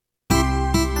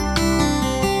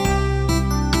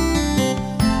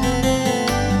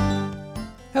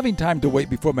Having time to wait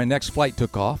before my next flight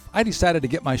took off, I decided to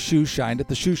get my shoes shined at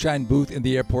the Shoe Shine booth in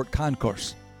the airport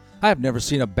concourse. I have never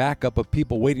seen a backup of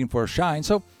people waiting for a shine,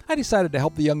 so I decided to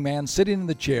help the young man sitting in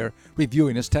the chair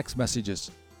reviewing his text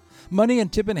messages. Money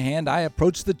and tip in hand, I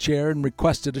approached the chair and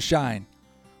requested a shine.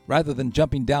 Rather than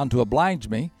jumping down to oblige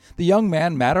me, the young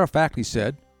man matter-of-factly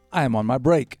said, "I am on my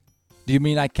break." "Do you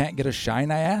mean I can't get a shine?"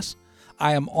 I asked.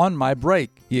 "I am on my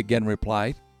break," he again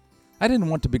replied. I didn't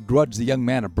want to begrudge the young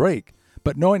man a break,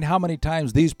 but knowing how many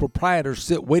times these proprietors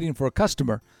sit waiting for a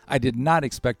customer, I did not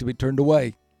expect to be turned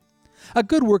away. A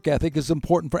good work ethic is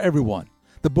important for everyone.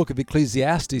 The book of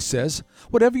Ecclesiastes says,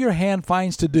 "Whatever your hand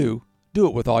finds to do, do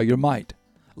it with all your might."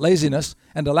 Laziness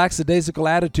and a lackadaisical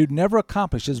attitude never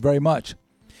accomplishes very much.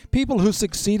 People who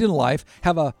succeed in life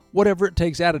have a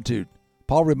whatever-it-takes attitude.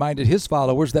 Paul reminded his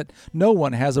followers that no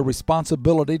one has a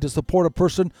responsibility to support a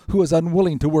person who is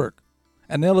unwilling to work.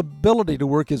 An inability to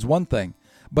work is one thing,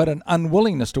 but an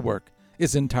unwillingness to work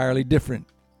is entirely different.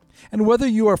 And whether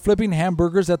you are flipping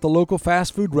hamburgers at the local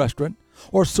fast food restaurant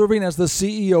or serving as the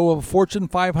CEO of a Fortune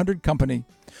 500 company,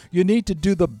 you need to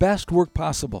do the best work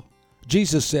possible.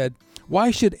 Jesus said, "Why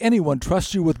should anyone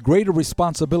trust you with greater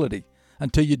responsibility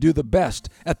until you do the best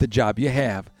at the job you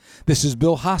have?" This is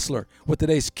Bill Hostler with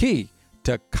today's key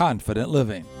to confident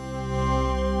living.